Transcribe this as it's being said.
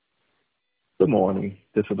Good morning.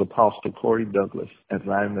 This is Apostle Corey Douglas at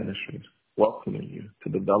Zion Ministries, welcoming you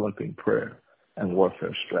to Developing Prayer and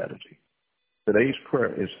Warfare Strategy. Today's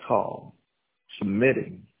prayer is called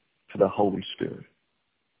Submitting to the Holy Spirit.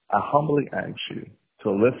 I humbly ask you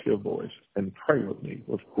to lift your voice and pray with me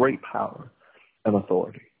with great power and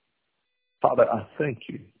authority. Father, I thank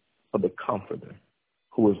you for the Comforter,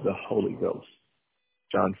 who is the Holy Ghost.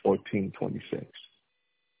 John 14:26.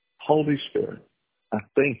 Holy Spirit, I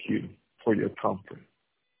thank you for your comfort,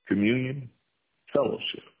 communion,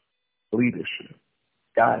 fellowship, leadership,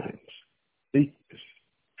 guidance, meekness,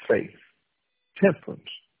 faith, temperance,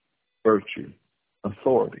 virtue,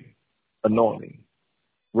 authority, anointing,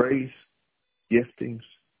 grace, giftings,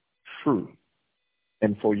 fruit,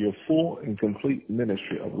 and for your full and complete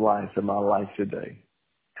ministry of life in my life today.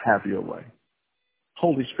 Have your way.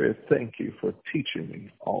 Holy Spirit, thank you for teaching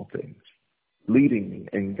me all things, leading me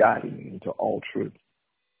and guiding me into all truth,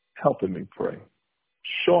 helping me pray,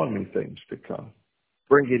 showing me things to come,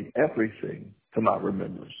 bringing everything to my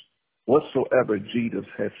remembrance, whatsoever Jesus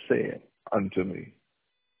has said unto me,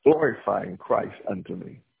 glorifying Christ unto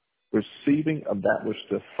me, receiving of that which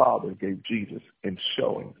the Father gave Jesus and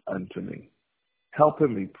showing unto me,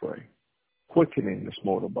 helping me pray, quickening this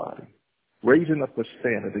mortal body, raising up a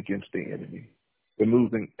standard against the enemy,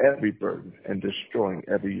 removing every burden and destroying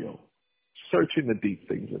every yoke, searching the deep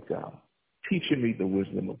things of God, teaching me the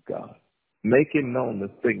wisdom of God, making known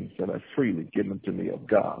the things that are freely given to me of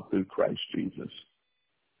God through Christ Jesus.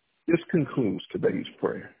 This concludes today's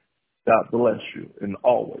prayer. God bless you and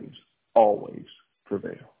always, always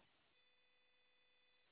prevail.